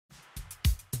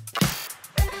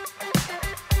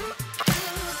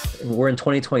we're in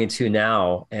 2022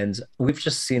 now, and we've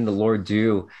just seen the Lord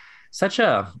do such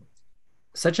a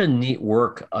such a neat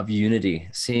work of unity,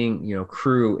 seeing,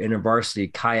 Crew,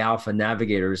 InterVarsity, Chi Alpha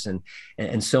Navigators,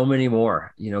 and so many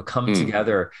more, come Mm,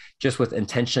 together just with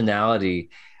intentionality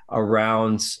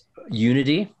around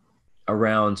unity,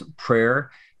 around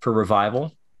prayer for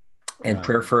revival, and Yeah.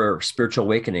 prayer for spiritual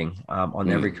awakening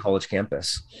on every mm, college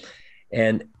campus.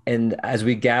 And as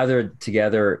we gathered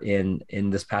together in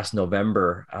this past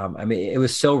November, I mean, it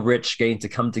was so rich getting to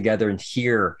come together and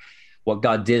hear what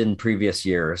God did in previous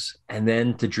years, and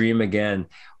then to dream again.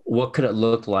 What could it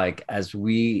look like as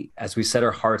we set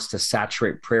our hearts to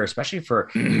saturate prayer, especially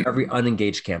for mm. every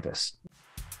unengaged campus?